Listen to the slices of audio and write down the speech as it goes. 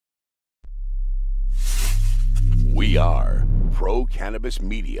We are Pro Cannabis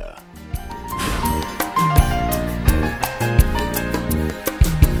Media.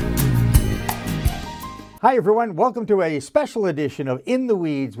 Hi, everyone. Welcome to a special edition of In the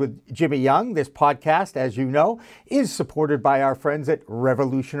Weeds with Jimmy Young. This podcast, as you know, is supported by our friends at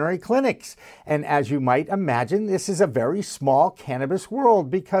Revolutionary Clinics. And as you might imagine, this is a very small cannabis world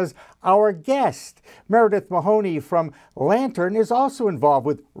because our guest, Meredith Mahoney from Lantern, is also involved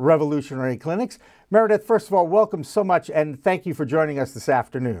with Revolutionary Clinics. Meredith, first of all, welcome so much and thank you for joining us this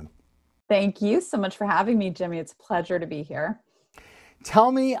afternoon. Thank you so much for having me, Jimmy. It's a pleasure to be here.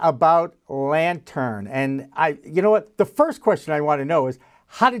 Tell me about Lantern. And you know what? The first question I want to know is,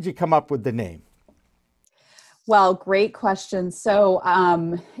 how did you come up with the name? Well, great question. So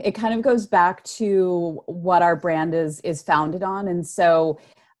it kind of goes back to what our brand is founded on. And so,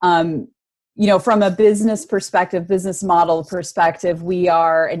 from a business perspective, business model perspective, we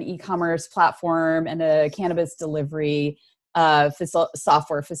are an e-commerce platform and a cannabis delivery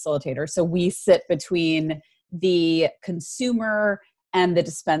software facilitator. So we sit between the consumer and the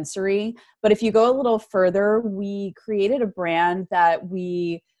dispensary. But if you go a little further, we created a brand that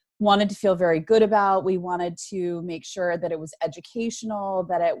we wanted to feel very good about. We wanted to make sure that it was educational,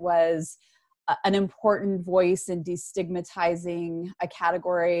 that it was an important voice in destigmatizing a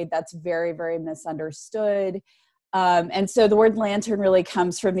category that's very, very misunderstood. And so the word lantern really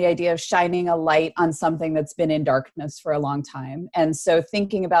comes from the idea of shining a light on something that's been in darkness for a long time. And so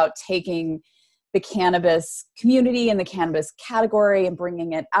thinking about taking the cannabis community and the cannabis category and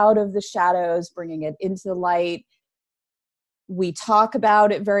bringing it out of the shadows, bringing it into the light. We talk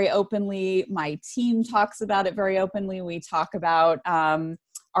about it very openly. My team talks about it very openly. We talk about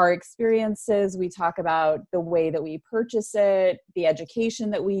our experiences. We talk about the way that we purchase it, the education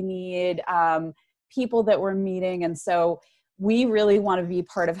that we need, people that we're meeting. And so we really want to be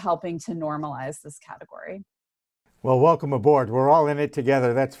part of helping to normalize this category. Well, welcome aboard. We're all in it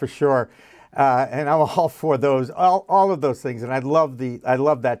together, that's for sure. And I'm all for those, all of those things. And I love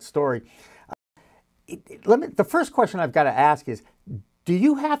that story. The first question I've got to ask is, do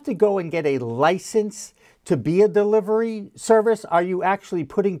you have to go and get a license to be a delivery service? Are you actually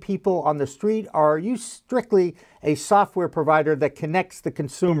putting people on the street, or are you strictly a software provider that connects the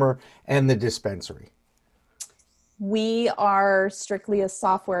consumer and the dispensary? We are strictly a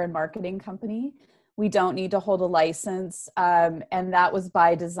software and marketing company. We don't need to hold a license. And that was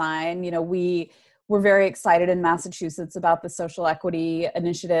by design. We were very excited in Massachusetts about the social equity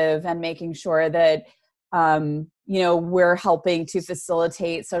initiative and making sure that, we're helping to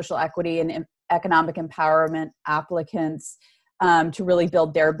facilitate social equity and economic empowerment applicants to really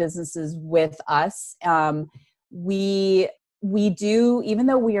build their businesses with us. We do, even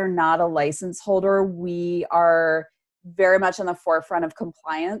though we are not a license holder, we are very much on the forefront of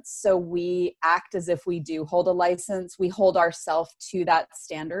compliance. So we act as if we do hold a license. We hold ourselves to that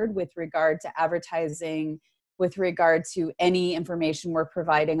standard with regard to advertising, with regard to any information we're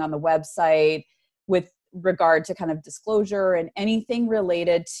providing on the website, with regard to kind of disclosure and anything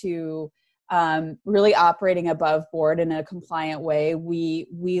related to really operating above board in a compliant way. We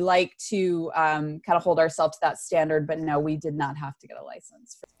like to kind of hold ourselves to that standard, but no, we did not have to get a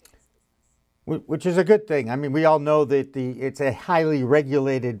license. Which is a good thing. I mean, we all know that it's a highly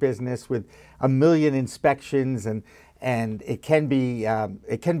regulated business with 1 million inspections, and it can be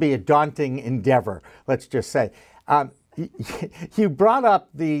a daunting endeavor. Let's just say. You brought up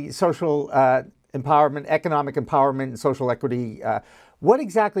the social empowerment, economic empowerment, and social equity. What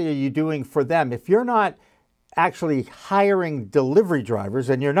exactly are you doing for them? If you're not actually hiring delivery drivers,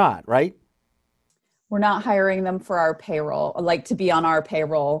 and you're not, right? We're not hiring them for our payroll, like to be on our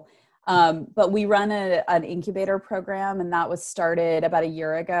payroll. But we run an incubator program, and that was started about a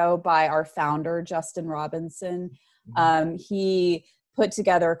year ago by our founder, Justin Robinson. He put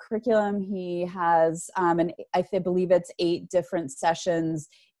together a curriculum. He has, I believe it's 8 different sessions.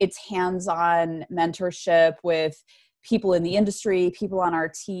 It's hands-on mentorship with people in the industry, people on our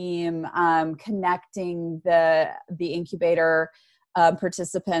team, connecting the incubator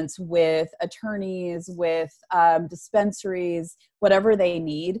participants with attorneys, with dispensaries, whatever they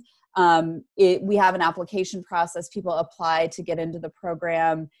need. We have an application process. People apply to get into the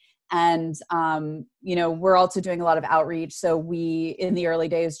program. And, we're also doing a lot of outreach. So in the early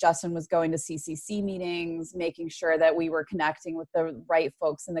days, Justin was going to CCC meetings, making sure that we were connecting with the right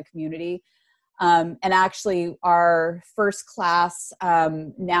folks in the community. And actually our first class,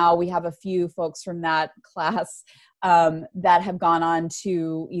 now we have a few folks from that class that have gone on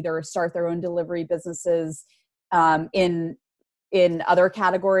to either start their own delivery businesses in other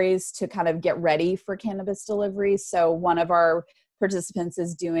categories to kind of get ready for cannabis delivery. So one of our participants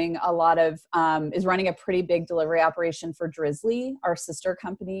is doing a lot of, is running a pretty big delivery operation for Drizly, our sister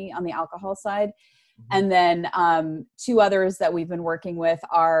company on the alcohol side. And then 2 others that we've been working with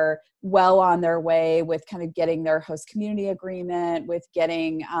are well on their way with kind of getting their host community agreement, with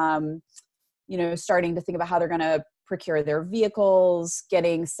getting, starting to think about how they're going to procure their vehicles,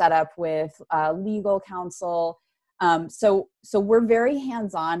 getting set up with legal counsel. So we're very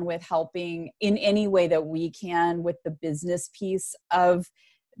hands-on with helping in any way that we can with the business piece of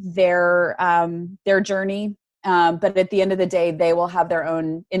their journey. But at the end of the day, they will have their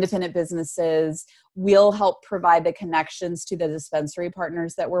own independent businesses. We'll help provide the connections to the dispensary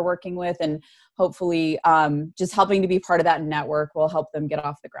partners that we're working with, and hopefully just helping to be part of that network will help them get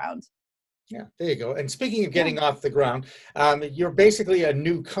off the ground. Yeah, there you go. And speaking of getting off the ground, you're basically a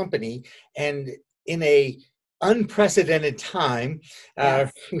new company, and in a unprecedented time,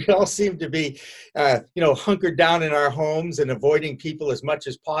 we all seem to be, hunkered down in our homes and avoiding people as much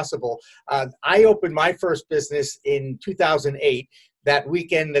as possible. I opened my first business in 2008, that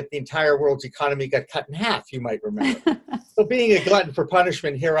weekend that the entire world's economy got cut in half, you might remember. So being a glutton for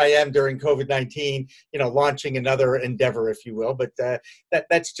punishment, here I am during COVID-19, launching another endeavor, if you will. But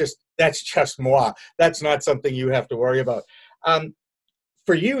that's just moi. That's not something you have to worry about.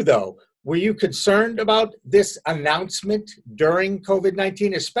 For you, though, were you concerned about this announcement during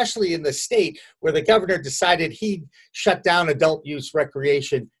COVID-19, especially in the state where the governor decided he'd shut down adult use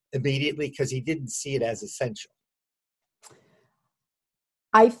recreation immediately because he didn't see it as essential?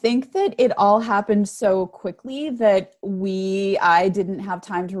 I think that it all happened so quickly that I didn't have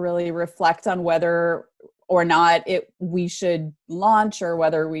time to really reflect on whether or not we should launch or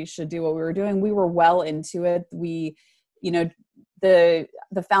whether we should do what we were doing. We were well into it.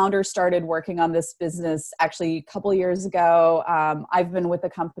 The founder started working on this business actually a couple years ago. I've been with the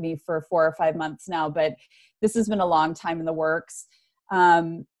company for 4 or 5 months now, but this has been a long time in the works.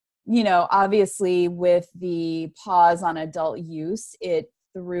 Obviously with the pause on adult use, it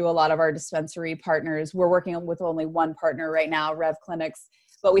threw a lot of our dispensary partners. We're working with only one partner right now, Rev Clinics,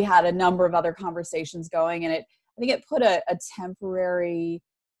 but we had a number of other conversations going, and I think it put a temporary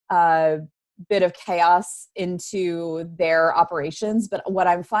bit of chaos into their operations. But what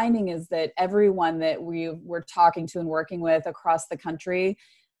I'm finding is that everyone that we're talking to and working with across the country,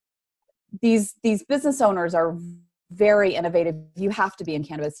 these business owners are very innovative. You have to be in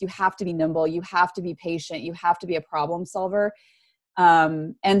cannabis. You have to be nimble. You have to be patient. You have to be a problem solver.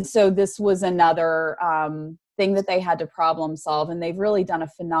 And so this was another thing that they had to problem solve. And they've really done a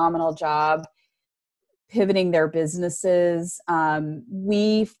phenomenal job pivoting their businesses.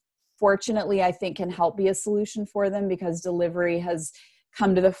 We fortunately, I think, can help be a solution for them because delivery has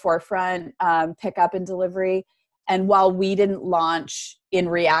come to the forefront, pickup and delivery. And while we didn't launch in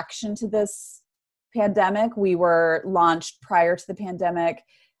reaction to this pandemic, we were launched prior to the pandemic.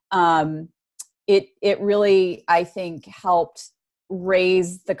 It really, I think, helped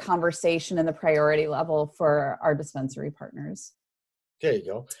raise the conversation and the priority level for our dispensary partners. There you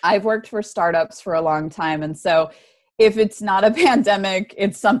go. I've worked for startups for a long time. And so if it's not a pandemic,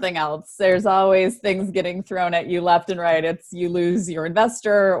 it's something else. There's always things getting thrown at you left and right. It's you lose your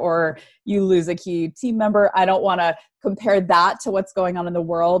investor or you lose a key team member. I don't want to compare that to what's going on in the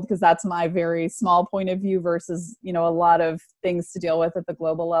world because that's my very small point of view versus, a lot of things to deal with at the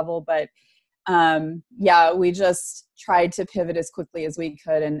global level. But we just tried to pivot as quickly as we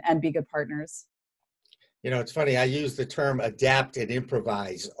could and be good partners. It's funny. I use the term adapt and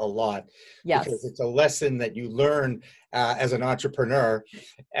improvise a lot because it's a lesson that you learn as an entrepreneur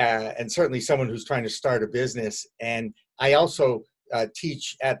and certainly someone who's trying to start a business. And I also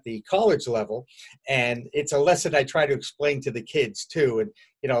teach at the college level, and it's a lesson I try to explain to the kids too. And,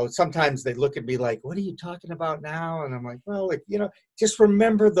 sometimes they look at me like, what are you talking about now? And I'm like, well, just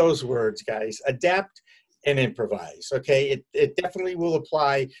remember those words, guys, adapt and improvise. Okay. It definitely will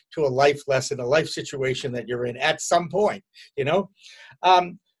apply to a life lesson, a life situation that you're in at some point,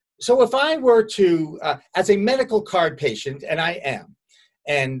 So if I were to, as a medical card patient, and I am,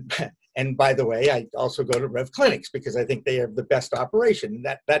 and by the way, I also go to Rev Clinics because I think they have the best operation.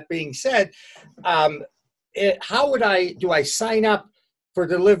 That being said, do I sign up for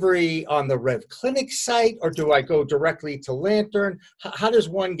delivery on the Rev Clinic site, or do I go directly to Lantern? How does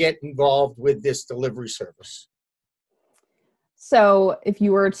one get involved with this delivery service? So if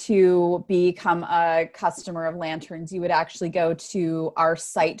you were to become a customer of Lanterns, you would actually go to our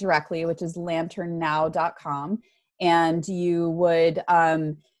site directly, which is lanternnow.com, and you would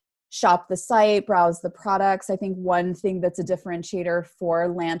shop the site, browse the products. I think one thing that's a differentiator for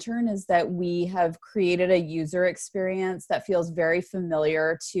Lantern is that we have created a user experience that feels very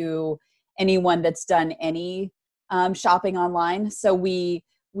familiar to anyone that's done any shopping online. So we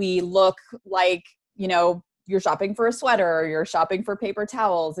look like, you're shopping for a sweater or you're shopping for paper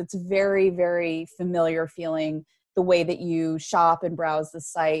towels. It's very, very familiar feeling the way that you shop and browse the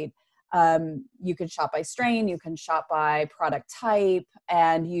site. You can shop by strain, you can shop by product type,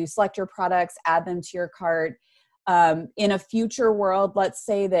 and you select your products, add them to your cart. In a future world, let's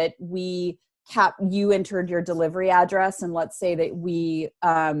say that you entered your delivery address, and let's say that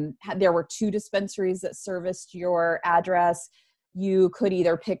there were 2 dispensaries that serviced your address. You could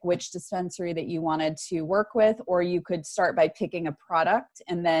either pick which dispensary that you wanted to work with, or you could start by picking a product,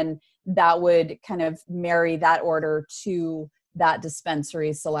 and then that would kind of marry that order to that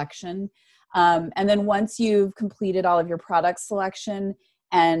dispensary selection. And then once you've completed all of your product selection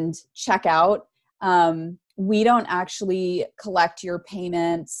and check out, we don't actually collect your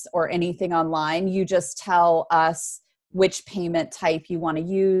payments or anything online. You just tell us which payment type you want to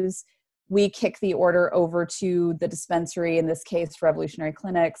use. We kick the order over to the dispensary, in this case, Revolutionary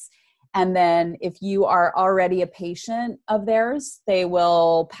Clinics. And then if you are already a patient of theirs, they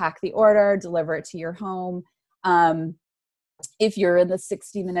will pack the order, deliver it to your home. If you're in the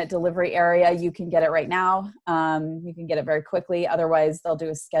 60-minute delivery area, you can get it right now. You can get it very quickly. Otherwise, they'll do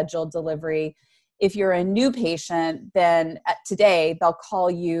a scheduled delivery. If you're a new patient, then today they'll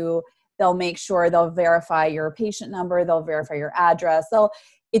call you. They'll make sure they'll verify your patient number. They'll verify your address.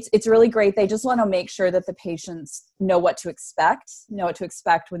 It's really great. They just want to make sure that the patients know what to expect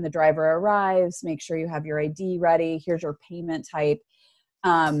when the driver arrives. Make sure you have your ID ready. Here's your payment type.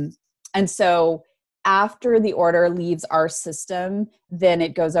 And so after the order leaves our system, then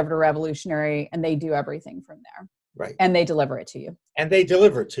it goes over to Revolutionary and they do everything from there. Right. And they deliver it to you.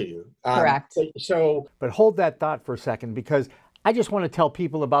 Correct. But hold that thought for a second, because I just want to tell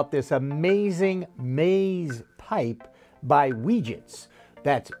people about this amazing maze pipe by Weedgets.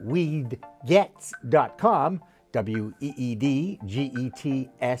 That's weedgets.com,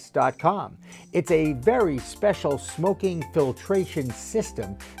 WEEDGETS.com. It's a very special smoking filtration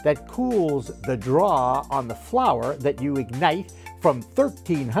system that cools the draw on the flower that you ignite from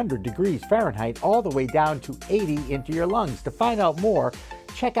 1,300 degrees Fahrenheit all the way down to 80 into your lungs. To find out more,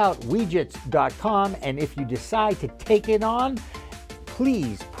 check out weedgets.com, and if you decide to take it on,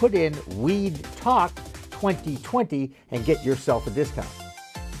 please put in Weed Talk 2020 and get yourself a discount.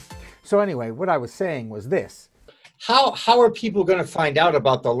 So anyway, what I was saying was this. How are people going to find out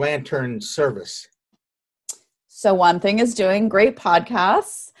about the Lantern service? So one thing is doing great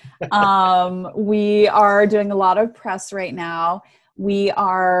podcasts. We are doing a lot of press right now. We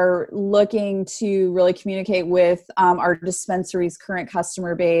are looking to really communicate with our dispensary's current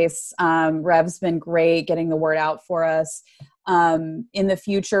customer base. Rev's been great getting the word out for us. In the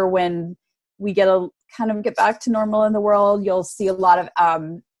future, when we get back to normal in the world, you'll see a lot of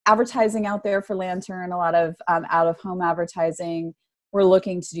advertising out there for Lantern, a lot of out-of-home advertising. We're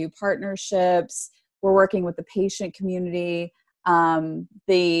looking to do partnerships. We're working with the patient community, the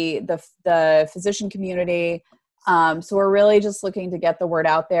physician community. So we're really just looking to get the word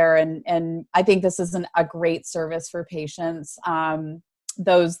out there. And I think this is a great service for patients,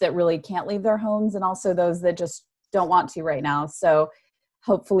 those that really can't leave their homes and also those that just don't want to right now. So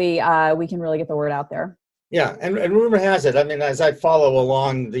hopefully we can really get the word out there. Yeah, and rumor has it, I mean, as I follow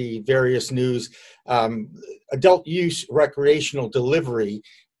along the various news, adult use recreational delivery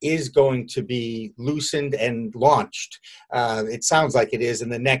is going to be loosened and launched. It sounds like it is in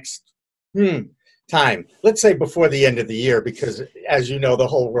the next time. Let's say before the end of the year, because as you know, the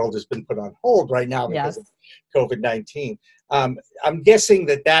whole world has been put on hold right now because of COVID-19. I'm guessing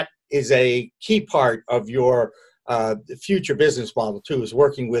that is a key part of your the future business model too, is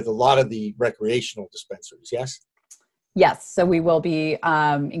working with a lot of the recreational dispensaries. Yes. Yes. So we will be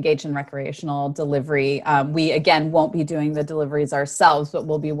engaged in recreational delivery. We again won't be doing the deliveries ourselves, but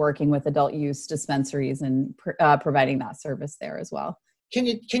we'll be working with adult use dispensaries and providing that service there as well. Can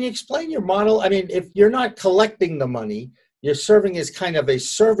you explain your model? I mean, if you're not collecting the money, you're serving as kind of a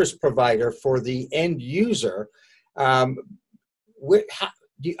service provider for the end user. Are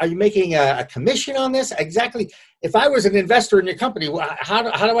you making a commission on this? Exactly. If I was an investor in your company, how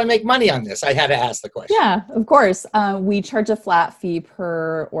do I make money on this? I had to ask the question. Yeah, of course. We charge a flat fee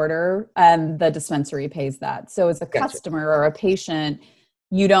per order and the dispensary pays that. So as a customer or a patient,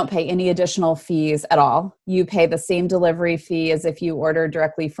 you don't pay any additional fees at all. You pay the same delivery fee as if you order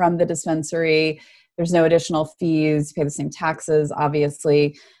directly from the dispensary. There's no additional fees. You pay the same taxes,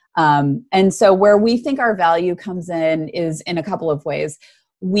 obviously. And so where we think our value comes in is in a couple of ways.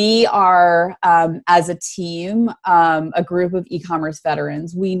 We are, as a team, a group of e-commerce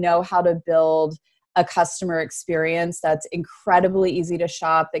veterans. We know how to build a customer experience that's incredibly easy to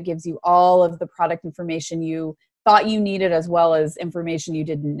shop, that gives you all of the product information you thought you needed, as well as information you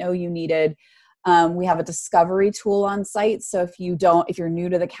didn't know you needed. We have a discovery tool on site. So if you're new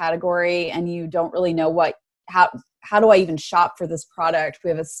to the category and you don't really know how do I even shop for this product, we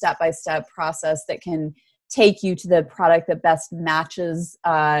have a step-by-step process that can take you to the product that best matches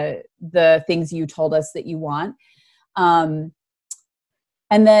the things you told us that you want. And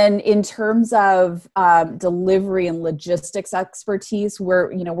then in terms of delivery and logistics expertise,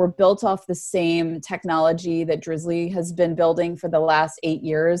 we're built off the same technology that Drizly has been building for the last 8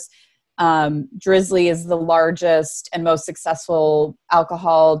 years. Drizly is the largest and most successful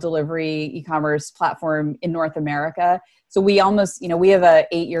alcohol delivery e-commerce platform in North America. So we almost, we have a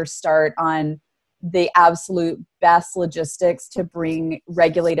 8-year start on the absolute best logistics to bring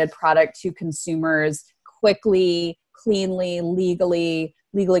regulated product to consumers quickly, cleanly, legally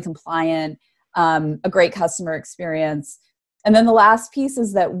compliant, a great customer experience. And then the last piece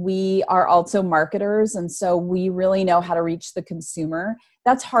is that we are also marketers. And so we really know how to reach the consumer.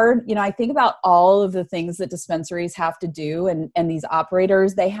 That's hard. I think about all of the things that dispensaries have to do, and these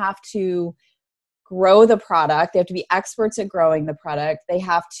operators, they have to grow the product. They have to be experts at growing the product. They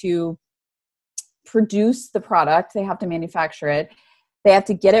have to produce the product. They have to manufacture it. They have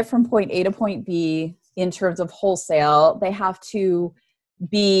to get it from point A to point B in terms of wholesale. They have to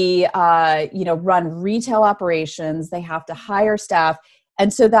run retail operations. They have to hire staff.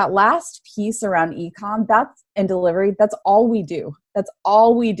 And so that last piece around e-com, and delivery, that's all we do. That's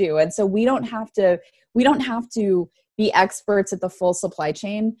all we do. And so we don't have to be experts at the full supply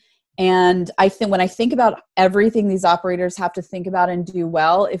chain. And I think when I think about everything these operators have to think about and do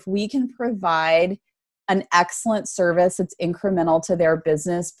well, if we can provide an excellent service that's incremental to their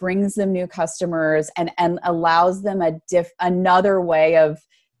business, brings them new customers, and allows them another way of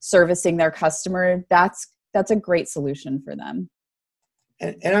servicing their customer, that's a great solution for them.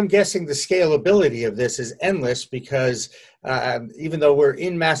 And I'm guessing the scalability of this is endless because even though we're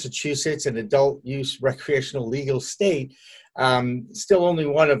in Massachusetts, an adult use recreational legal state, still only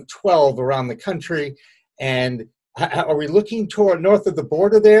one of 12 around the country. And are we looking toward north of the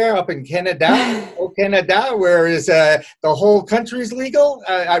border there, up in Canada, where is the whole country's legal?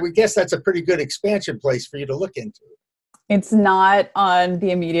 I would guess that's a pretty good expansion place for you to look into. It's not on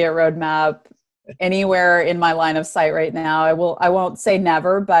the immediate roadmap anywhere in my line of sight right now. I won't say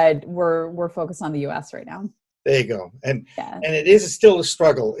never, but we're focused on the US right now. There you go. And it is still a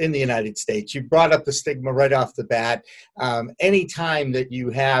struggle in the United States. You brought up the stigma right off the bat. Anytime that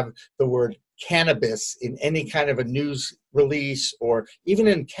you have the word cannabis in any kind of a news release or even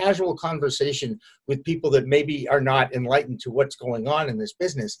in casual conversation with people that maybe are not enlightened to what's going on in this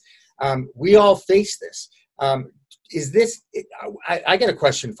business, we all face this. I got a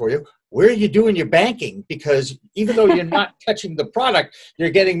question for you. Where are you doing your banking? Because even though you're not touching the product, you're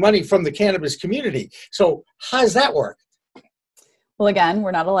getting money from the cannabis community. So how does that work? Well, again,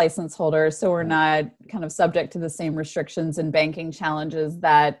 we're not a license holder, so we're not kind of subject to the same restrictions and banking challenges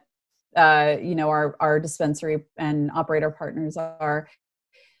that our dispensary and operator partners are,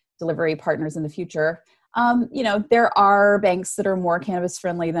 delivery partners in the future. There are banks that are more cannabis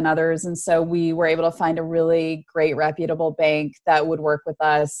friendly than others. And so we were able to find a really great reputable bank that would work with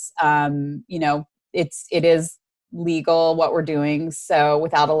us. It is legal what we're doing. So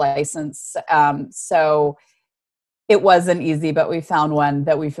without a license. So it wasn't easy, but we found one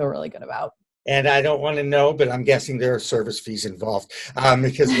that we feel really good about. And I don't want to know, but I'm guessing there are service fees involved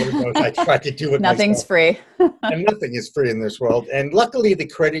because I tried to do it Nothing's myself. free. And nothing is free in this world. And luckily, the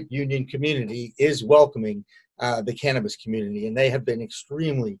credit union community is welcoming the cannabis community, and they have been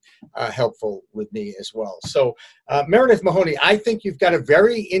extremely helpful with me as well. So, Meredith Mahoney, I think you've got a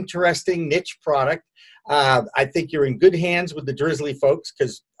very interesting niche product. I think you're in good hands with the Drizly folks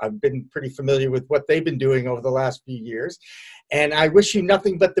because I've been pretty familiar with what they've been doing over the last few years. And I wish you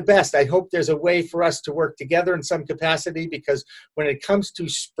nothing but the best. I hope there's a way for us to work together in some capacity because when it comes to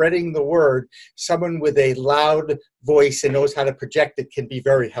spreading the word, someone with a loud voice and knows how to project it can be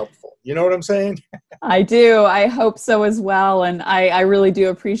very helpful. You know what I'm saying? I do. I hope so as well. And I really do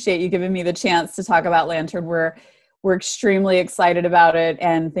appreciate you giving me the chance to talk about Lantern. We're extremely excited about it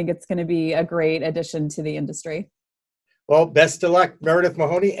and think it's going to be a great addition to the industry. Well, best of luck, Meredith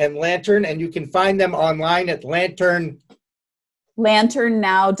Mahoney and Lantern. And you can find them online at lanternnow.com.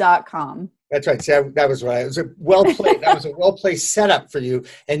 That's right. See, that was right. It was a well played. That was a well placed setup for you,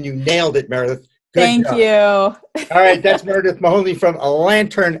 and you nailed it, Meredith. Good Thank job. you. All right, that's Meredith Mahoney from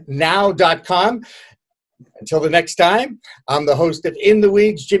lanternnow.com. Until the next time, I'm the host of In the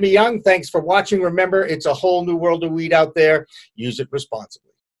Weeds, Jimmy Young. Thanks for watching. Remember, it's a whole new world of weed out there. Use it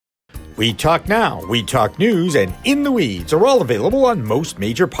responsibly. We Talk Now, We Talk News, and In the Weeds are all available on most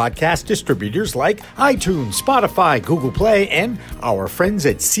major podcast distributors like iTunes, Spotify, Google Play, and our friends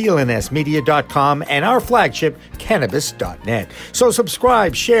at clnsmedia.com and our flagship, Cannabis.net. So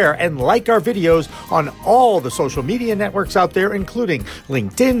subscribe, share, and like our videos on all the social media networks out there, including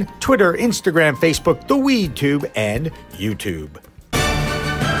LinkedIn, Twitter, Instagram, Facebook, the WeedTube, and YouTube.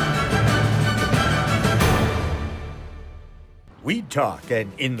 Weed Talk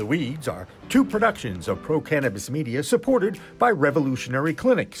and In the Weeds are two productions of Pro Cannabis Media supported by Revolutionary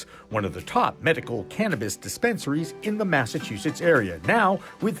Clinics, one of the top medical cannabis dispensaries in the Massachusetts area, now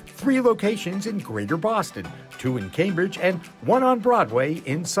with 3 locations in Greater Boston, 2 in Cambridge and 1 on Broadway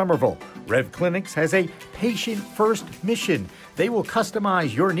in Somerville. Rev Clinics has a patient-first mission. They will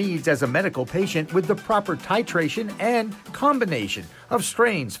customize your needs as a medical patient with the proper titration and combination of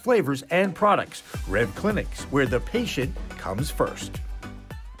strains, flavors, and products. Rev Clinics, where the patient comes first.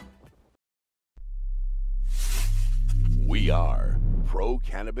 We are Pro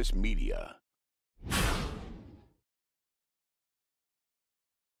Cannabis Media.